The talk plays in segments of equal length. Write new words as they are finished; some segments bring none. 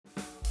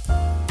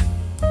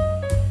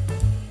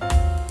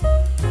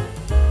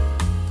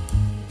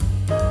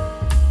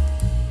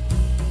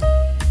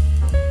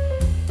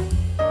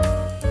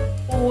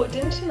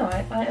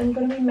I am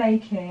going to be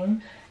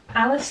making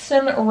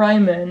Alison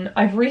Roman.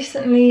 I've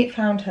recently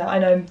found her, I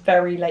know I'm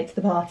very late to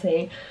the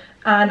party,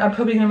 and I'm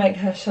probably going to make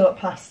her shallot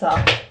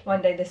pasta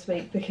one day this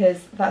week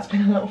because that's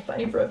been a little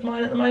favourite of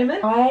mine at the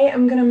moment. I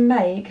am going to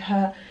make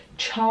her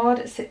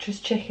charred citrus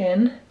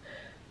chicken,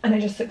 and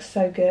it just looks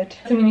so good.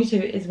 The thing we need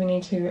to do is we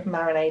need to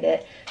marinate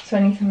it. So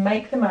I need to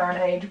make the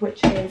marinade,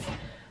 which is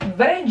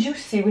very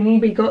juicy.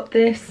 We got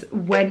this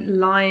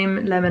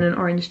lime, lemon and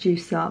orange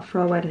juicer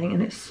for our wedding,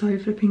 and it's so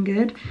flipping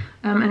good.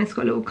 And it's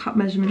got little cup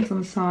measurements on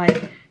the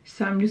side.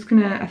 So I'm just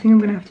gonna, I think I'm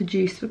gonna have to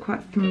juice for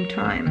quite some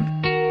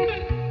time.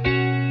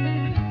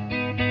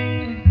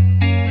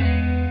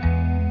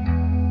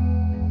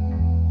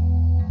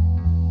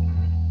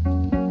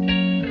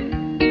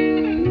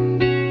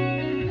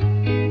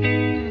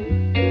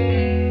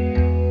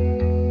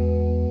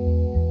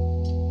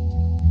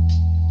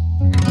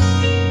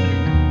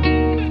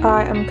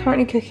 I am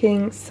currently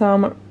cooking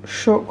some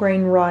short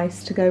grain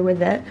rice to go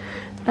with it,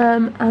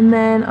 and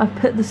then I've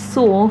put the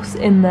sauce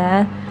in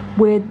there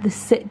with the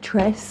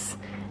citrus,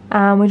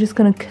 and we're just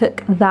going to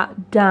cook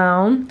that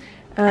down.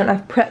 And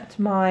I've prepped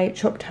my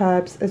chopped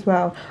herbs as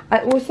well. I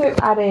also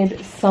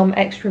added some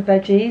extra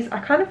veggies. I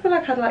kind of feel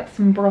like I'd like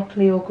some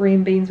broccoli or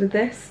green beans with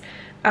this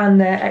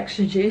and their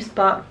extra juice,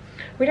 but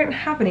we don't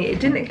have any. It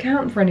didn't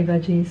account for any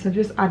veggies, so I've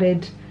just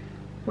added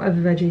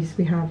whatever veggies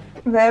we have.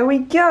 There we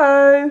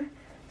go!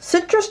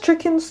 Citrus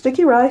chicken,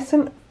 sticky rice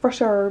and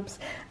fresh herbs,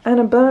 and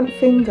a burnt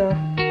finger.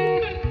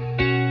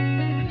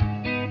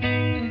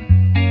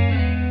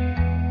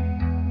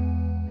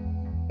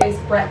 It's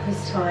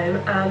breakfast time,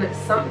 and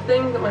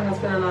something that my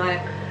husband and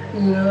I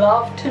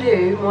love to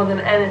do more than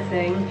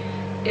anything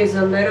is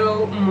a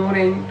little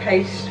morning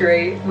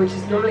pastry, which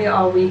is normally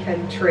our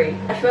weekend treat.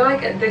 I feel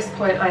like at this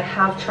point I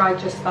have tried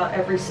just about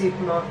every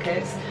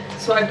supermarket.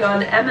 So I've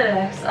done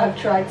M&S, I've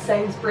tried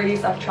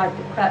Sainsbury's, I've tried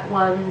the Pret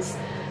ones,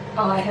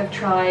 I have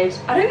tried,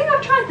 I don't think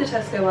I've tried the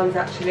Tesco ones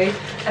actually,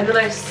 and then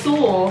I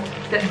saw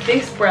that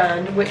this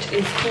brand, which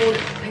is called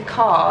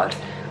Picard,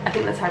 I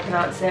think that's how I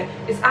pronounce it,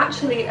 is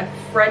actually a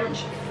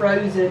French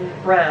frozen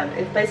brand.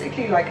 It's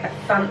basically like a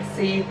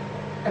fancy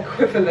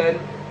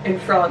equivalent in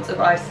France of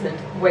Iceland,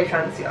 way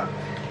fancier.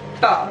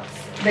 But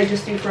they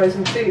just do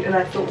frozen food, and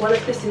I thought, well,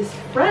 if this is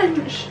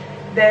French,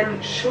 then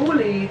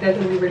surely they're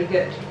going to be really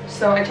good.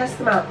 So I tested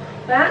them out.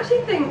 I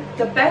actually think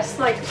the best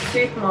like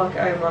supermarket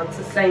owned ones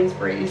are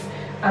Sainsbury's,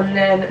 and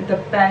then the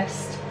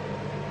best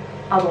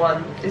other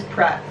one is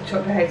Pret, the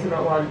chocolate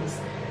hazelnut ones.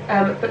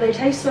 But they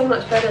taste so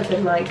much better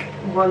than like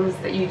ones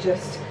that you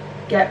just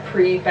get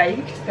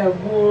pre-baked. They're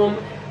warm,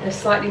 they're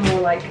slightly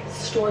more like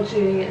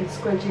stodgy and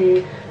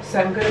squidgy.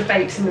 So I'm going to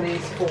bake some of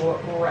these for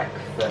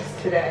breakfast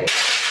today.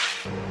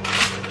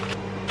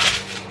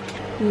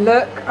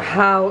 Look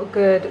how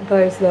good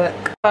those look.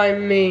 I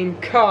mean,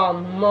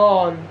 come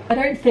on. I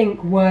don't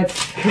think words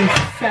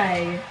can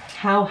say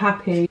how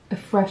happy a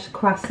fresh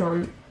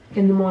croissant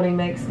in the morning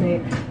makes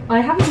me. I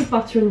have it with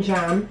butter and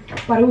jam,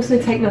 but I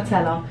also take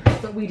Nutella,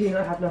 but we do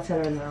not have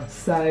Nutella in the house,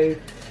 so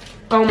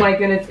oh my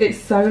goodness, it's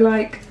so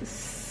like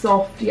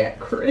soft yet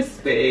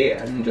crispy,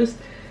 and just,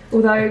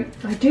 although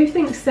I do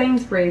think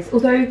Sainsbury's,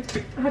 although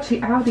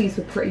actually Aldi's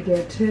were pretty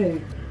good too.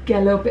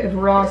 Get a little bit of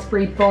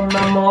raspberry bon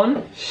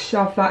maman,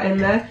 shove that in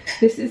there.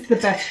 This is the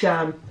best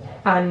jam,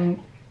 and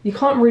you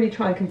can't really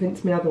try and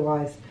convince me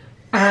otherwise.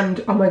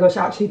 And oh my gosh,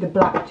 actually the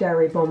black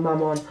cherry bon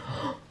maman.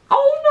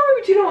 Oh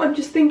no, do you know what I'm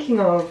just thinking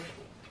of?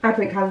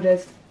 Advent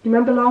calendars. You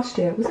remember last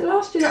year? Was it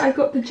last year that I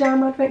got the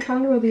jam advent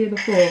calendar, or the year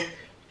before?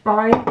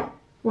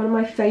 One of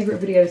my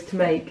favourite videos to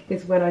make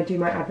is when I do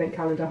my advent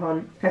calendar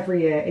hunt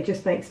every year. It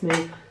just makes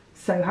me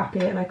so happy,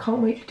 and I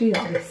can't wait to do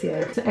that this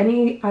year. So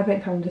any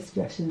advent calendar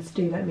suggestions,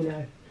 do let me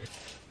know.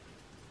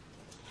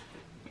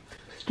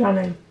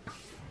 Stunning.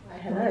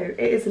 Hello, it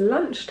is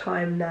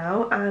lunchtime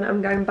now, and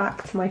I'm going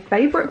back to my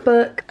favourite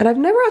book. And I've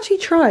never actually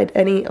tried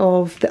any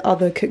of the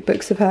other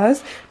cookbooks of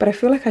hers, but I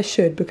feel like I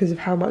should because of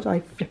how much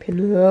I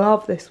flipping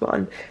love this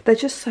one. They're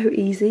just so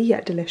easy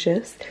yet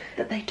delicious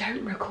that they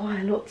don't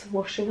require lots of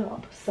washing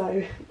up,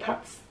 so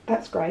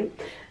that's great.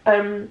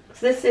 So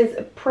this is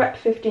a prep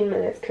 15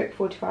 minutes, cook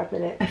 45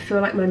 minutes. I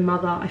feel like my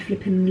mother, I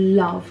flipping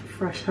love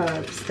fresh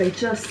herbs.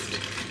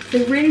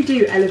 They really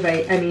do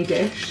elevate any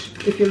dish.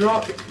 If you're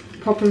not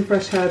popping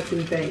fresh herbs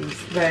and things,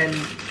 then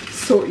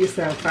sort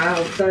yourself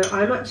out. So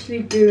I'm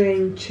actually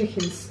doing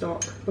chicken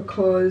stock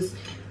because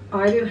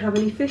I didn't have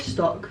any fish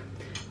stock,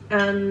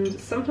 and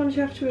sometimes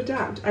you have to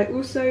adapt. I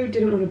also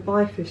didn't want to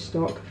buy fish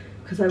stock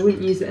because I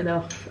wouldn't use it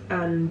enough,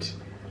 and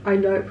I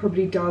know it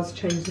probably does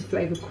change the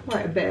flavour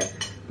quite a bit,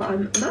 but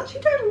I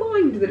actually don't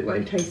mind that it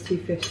won't taste too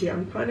fishy.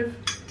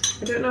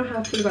 I don't know how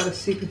I feel about a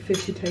super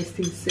fishy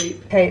tasting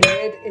soup. Okay, the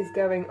lid is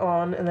going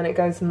on, and then it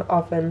goes in the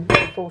oven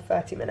for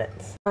 30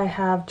 minutes. I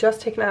have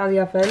just taken it out of the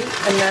oven,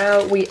 and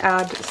now we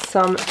add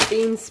some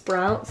bean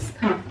sprouts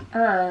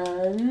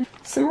and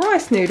some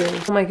rice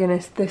noodles. Oh my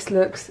goodness, this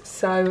looks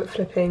so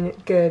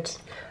flipping good.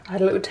 I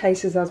had a little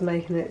taste as I was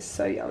making it. It's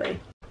so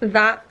yummy.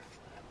 That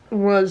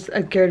was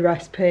a good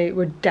recipe.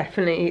 Would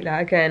definitely eat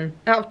that again.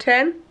 Out of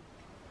 10?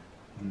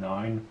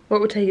 9. What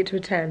would take it to a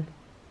 10?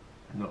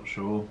 Not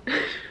sure.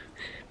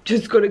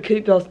 Just gotta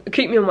keep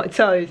me on my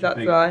toes,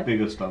 that's right.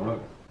 Bigger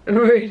stomach.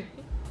 Really?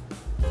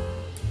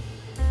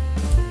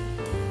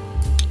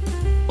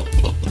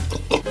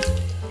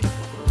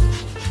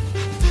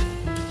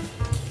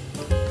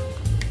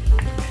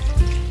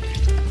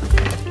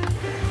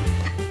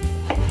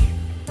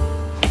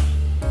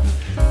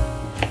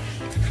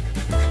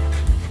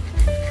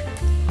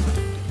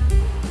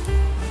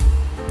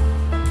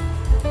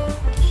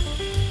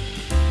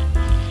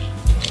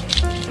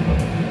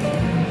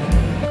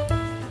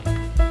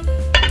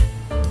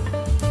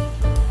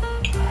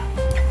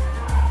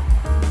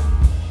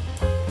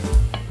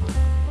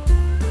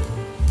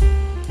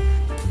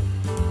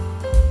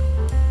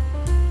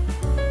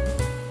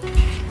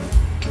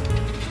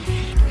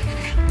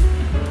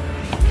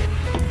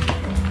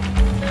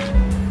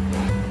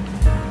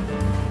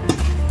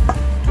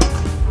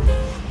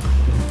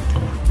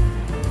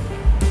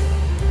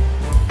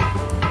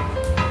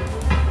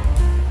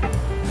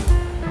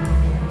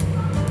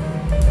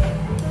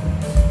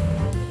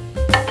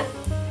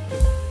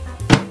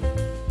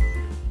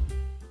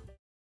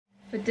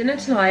 For dinner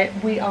tonight,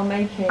 we are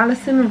making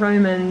Alison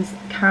Roman's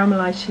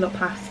caramelised shallot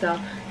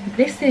pasta.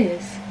 This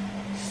is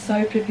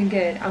so flipping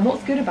good, and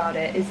what's good about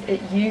it is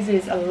it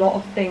uses a lot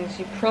of things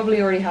you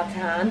probably already have to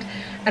hand,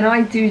 and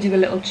I do a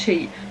little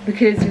cheat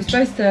because you're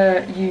supposed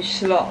to use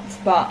shallots,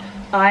 but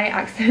I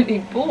accidentally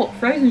bought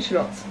frozen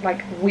shallots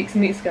like weeks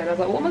and weeks ago, and I was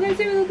like, what am I going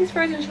to do with all these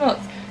frozen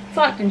shallots?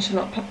 Typed in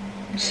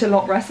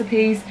shallot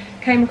recipes,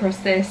 came across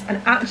this,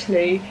 and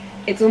actually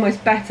it's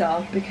almost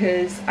better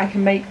because I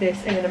can make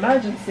this in an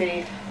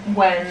emergency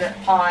when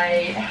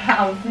I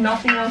have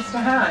nothing else to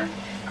hand,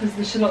 because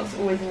the shallots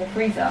are always in the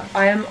freezer.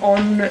 I am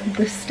on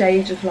the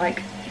stage of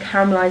like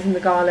caramelising the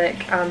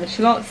garlic and the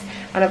shallots,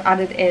 and I've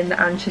added in the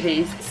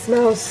anchovies. It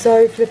smells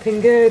so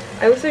flipping good.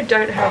 I also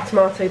don't have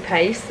tomato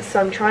paste, so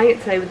I'm trying it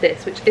today with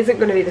this, which isn't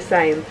going to be the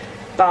same,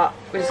 but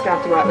we're just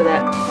going to have to work with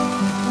it.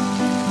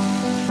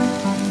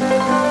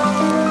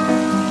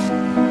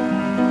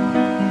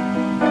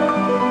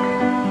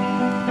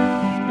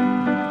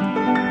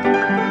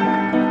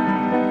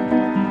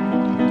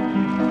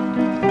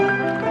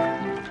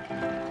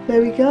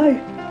 There we go,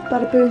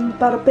 bada boom,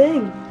 bada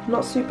bing.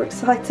 Not super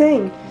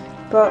exciting,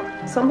 but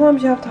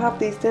sometimes you have to have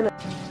these dinners.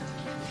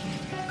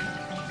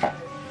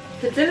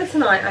 For dinner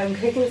tonight, I'm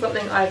cooking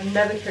something I've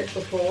never cooked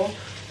before.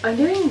 I'm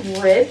doing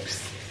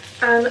ribs,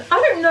 and I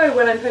don't know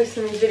when I'm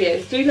posting these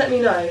videos. Do let me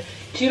know.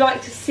 Do you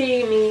like to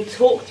see me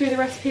talk through the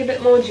recipe a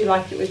bit more? Do you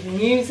like it with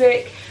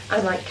music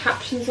and like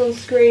captions on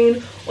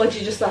screen? Or do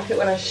you just like it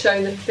when I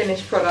show the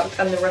finished product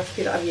and the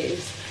recipe that I've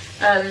used?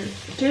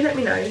 Do let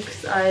me know,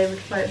 because I would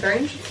find it very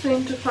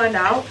interesting to find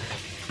out.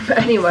 But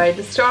anyway,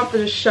 the star of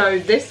the show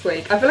this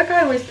week, I feel like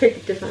I always pick a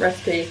different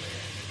recipe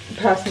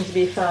person to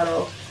be a fan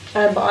of.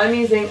 But I'm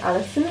using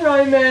Alison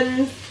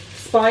Roman's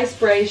spice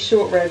braised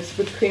short ribs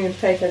with cream and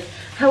potatoes.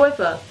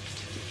 However,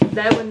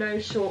 there were no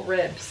short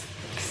ribs,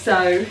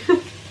 so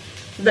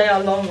they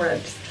are long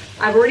ribs.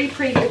 I've already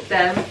pre-cooked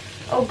them.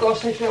 Oh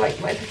gosh, I feel like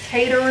my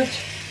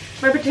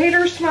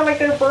potatoes smell like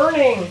they're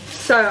burning.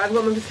 So I've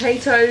got my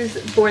potatoes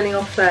boiling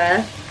off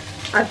there.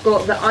 I've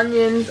got the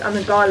onions and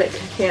the garlic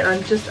cooking, and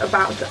I'm just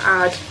about to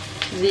add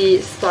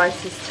the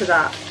spices to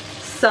that.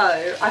 So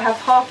I have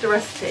half the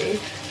recipe.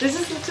 This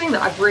is the thing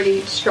that I've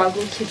really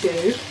struggled to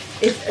do,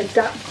 is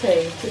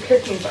adapting to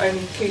cooking for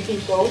only 2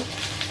 people.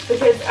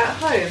 Because at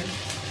home,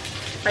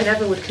 I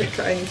never would cook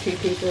for only 2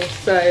 people.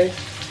 So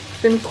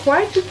it's been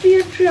quite a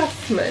few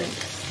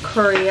adjustments.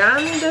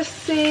 Coriander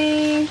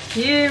seeds,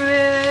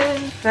 cumin,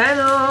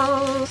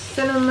 fennel,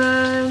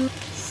 cinnamon,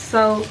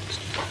 salt,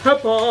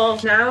 pepper.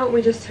 Now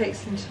we just take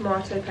some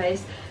tomato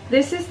paste.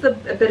 This is a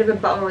bit of a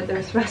bummer with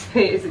this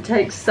recipe, is it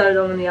takes so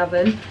long in the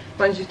oven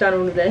once you've done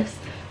all of this.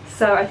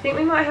 So I think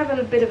we might have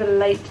a bit of a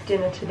late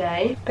dinner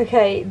today.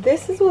 Okay,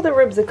 this is what the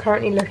ribs are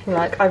currently looking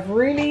like. I've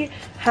really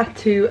had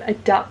to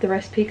adapt the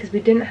recipe because we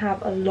didn't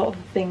have a lot of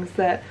the things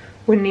that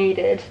were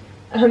needed.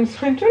 So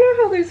I don't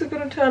know how these are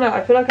going to turn out.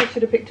 I feel like I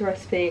should have picked a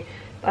recipe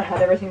that I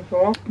had everything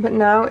for. But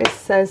now it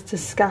says to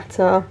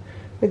scatter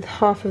with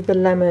half of the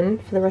lemon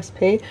for the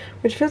recipe,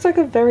 which feels like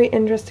a very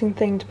interesting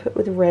thing to put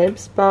with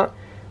ribs, but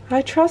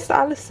I trust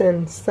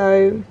Alison,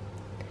 so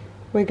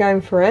we're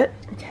going for it.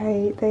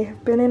 Okay, they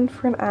have been in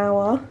for an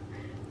hour.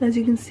 As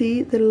you can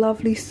see, the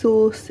lovely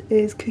sauce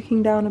is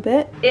cooking down a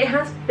bit. It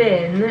has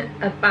been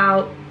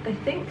about, I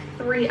think,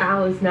 3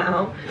 hours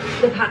now.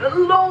 They've had a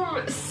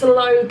long,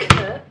 slow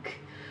cook,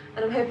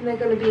 and I'm hoping they're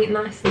going to be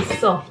nice and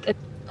soft.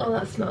 Oh,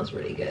 that smells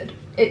really good.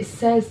 It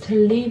says to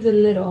leave the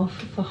lid off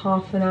for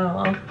half an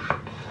hour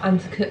and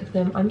to cook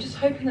them. I'm just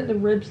hoping that the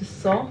ribs are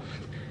soft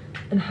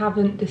and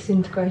haven't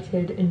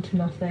disintegrated into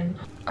nothing.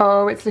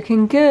 Oh, it's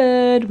looking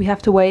good. We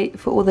have to wait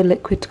for all the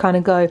liquid to kind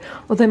of go.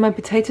 Although my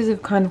potatoes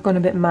have kind of gone a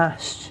bit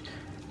mashed,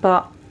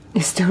 but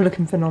it's still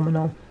looking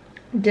phenomenal.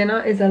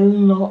 Dinner is a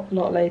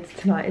lot later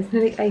tonight. It's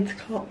nearly 8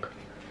 o'clock,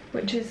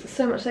 which is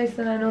so much later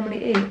than I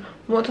normally eat.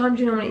 What time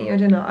do you normally eat your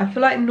dinner? I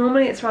feel like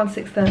normally it's around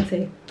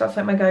 6:30. That's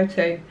like my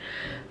go-to.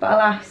 But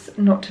alas,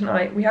 not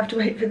tonight. We have to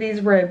wait for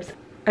these ribs.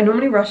 I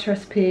normally rush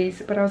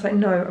recipes, but I was like,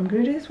 no, I'm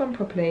gonna do this one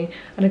properly.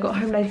 And I got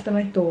home later than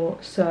I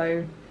thought,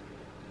 so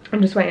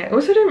I'm just waiting. I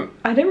also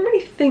I didn't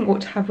really think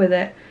what to have with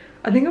it.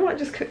 I think I might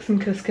just cook some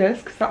couscous,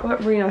 because that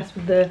worked really nice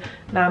with the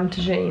lamb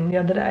tagine the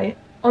other day.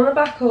 On the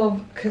back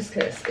of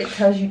couscous, it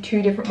tells you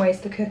 2 different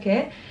ways to cook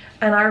it.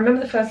 And I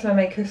remember the first time I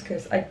made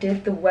couscous, I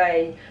did the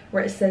way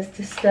where it says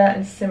to stir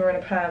and simmer in a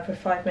pan for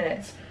 5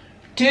 minutes.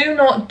 Do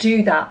not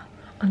do that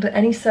under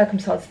any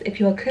circumstances. If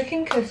you're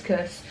cooking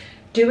couscous,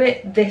 do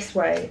it this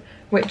way,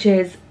 which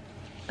is,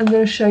 I'm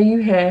going to show you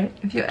here.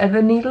 If you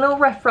ever need a little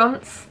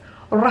reference,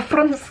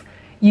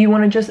 you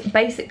want to just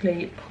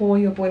basically pour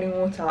your boiling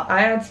water.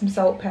 I add some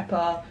salt,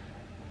 pepper,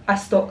 a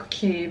stock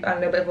cube and a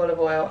little bit of olive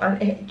oil,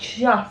 and it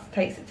just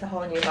takes it to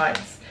whole new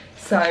heights.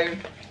 So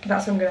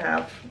that's what I'm going to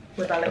have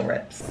with our little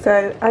ribs.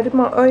 So I added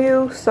my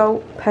oil,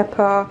 salt,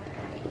 pepper,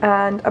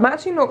 and I'm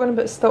actually not going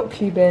to put stock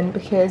cube in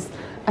because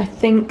I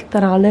think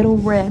that our little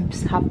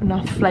ribs have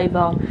enough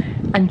flavour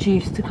and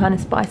juice to kind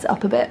of spice it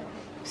up a bit.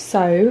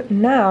 So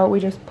now we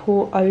just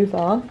pour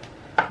over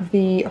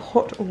the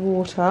hot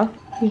water.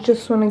 You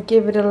just want to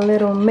give it a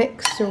little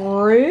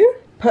mix-a-roo,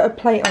 put a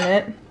plate on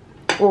it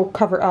or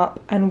cover it up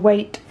and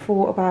wait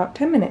for about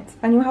 10 minutes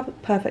and you'll have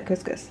perfect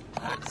couscous.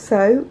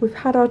 So we've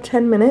had our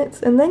 10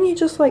 minutes and then you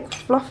just like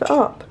fluff it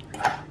up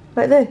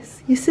like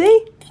this, you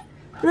see?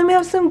 And then we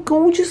have some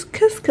gorgeous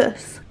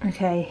couscous.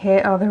 Okay,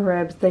 here are the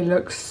ribs. They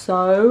look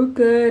so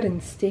good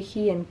and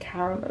sticky and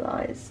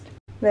caramelized.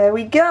 There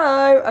we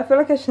go. I feel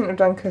like I shouldn't have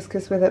done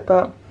couscous with it,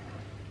 but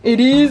it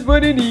is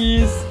what it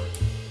is.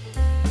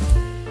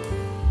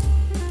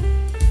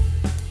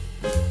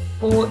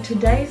 For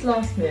today's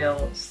last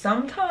meal,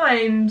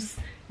 sometimes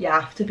you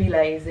have to be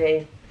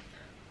lazy.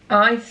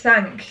 I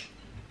thank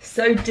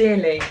so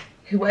dearly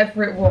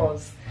whoever it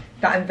was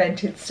that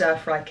invented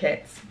stir-fry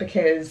kits,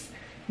 because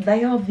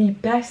they are the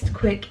best,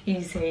 quick,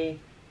 easy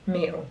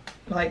meal.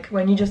 Like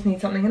when you just need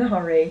something in a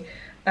hurry.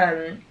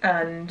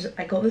 And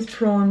I got this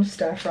prawn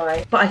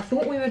stir-fry, but I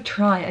thought we would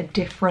try a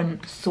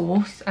different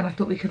sauce and I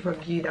thought we could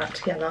review that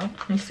together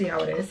and see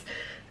how it is.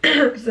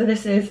 So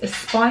this is a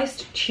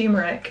spiced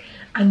turmeric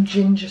and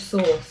ginger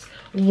sauce,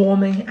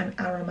 warming and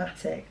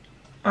aromatic.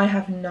 I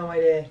have no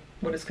idea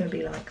what it's going to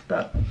be like,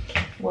 but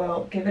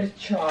we'll give it a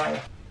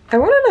try. I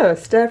want to know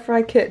if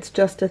stir-fry kit's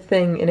just a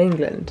thing in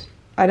England.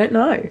 I don't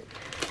know.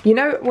 You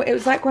know, it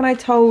was like when I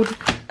told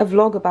a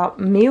vlog about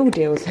meal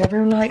deals,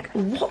 everyone was like,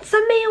 what's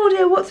a meal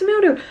deal? What's a meal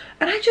deal?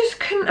 And I just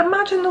couldn't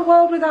imagine the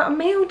world without a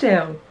meal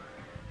deal.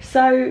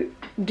 So,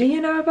 do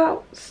you know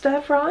about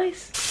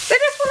stir-fries? They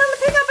just wanted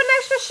to pick up an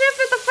extra shift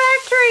at the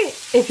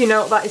factory. If you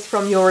know what that is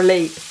from, you're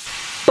elite.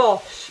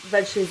 Bosh,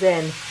 veggies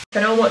in. If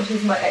anyone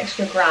watches my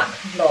extra grap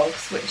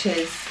vlogs, which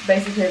is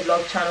basically a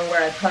vlog channel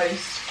where I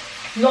post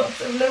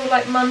lots of little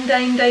like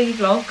mundane daily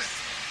vlogs,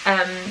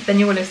 then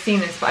you will have seen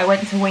this, but I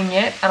went to Wing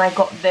It and I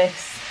got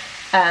this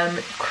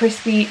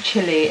crispy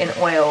chili in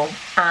oil,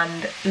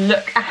 and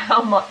look at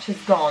how much has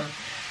gone.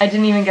 I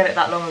didn't even get it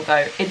that long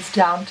ago. It's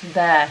down to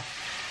there.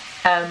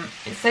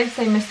 It's safe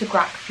to say Mr.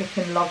 Grack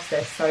flippin' loves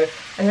this, so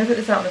I'm going to put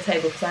this out on the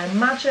table because I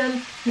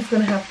imagine he's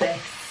going to have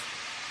this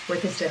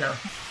with his dinner.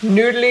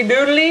 Noodly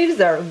doodlies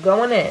are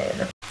going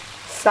in.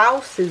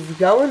 Sauce is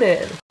going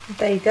in.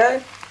 There you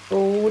go.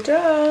 All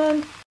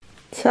done.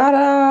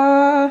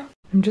 Ta-da!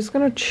 I'm just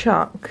going to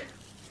chuck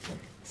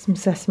some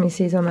sesame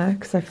seeds on there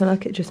because I feel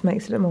like it just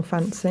makes it a bit more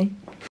fancy.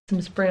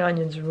 Some spring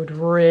onions would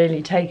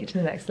really take it to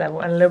the next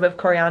level, and a little bit of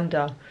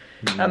coriander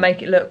and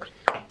make it look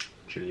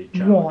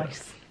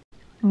nice.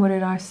 What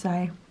did I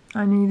say?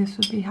 I knew this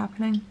would be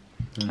happening.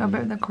 A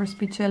bit of the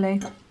crispy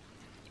chili.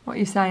 What are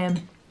you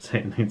saying?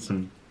 Saying it needs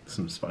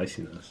some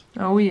spiciness.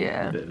 Oh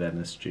yeah. A bit of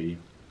MSG.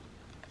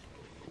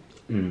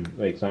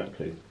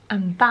 Exactly.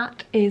 And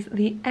that is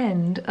the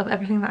end of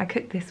everything that I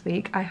cooked this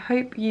week. I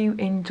hope you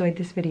enjoyed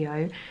this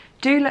video.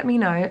 Do let me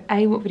know,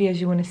 A, what videos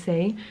you want to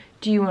see.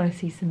 Do you want to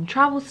see some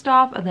travel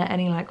stuff? Are there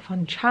any like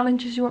fun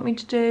challenges you want me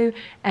to do?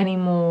 Any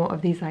more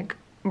of these like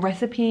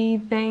recipe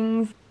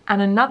things?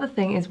 And another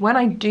thing is, when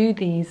I do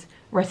these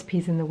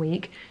recipes in the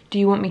week, do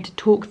you want me to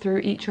talk through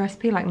each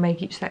recipe, like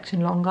make each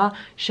section longer,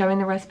 showing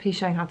the recipe,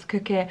 showing how to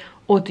cook it?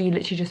 Or do you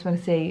literally just want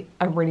to see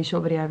a really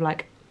short video of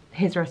like,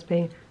 here's the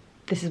recipe,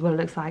 this is what it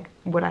looks like,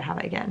 would I have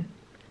it again?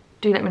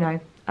 Do let me know,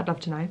 I'd love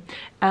to know.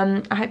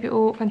 I hope you're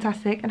all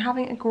fantastic and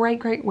having a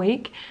great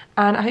week,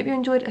 and I hope you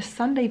enjoyed a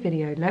Sunday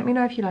video. Let me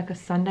know if you like a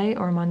Sunday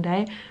or a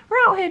Monday. We're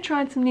out here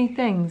trying some new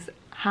things.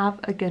 Have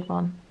a good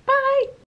one.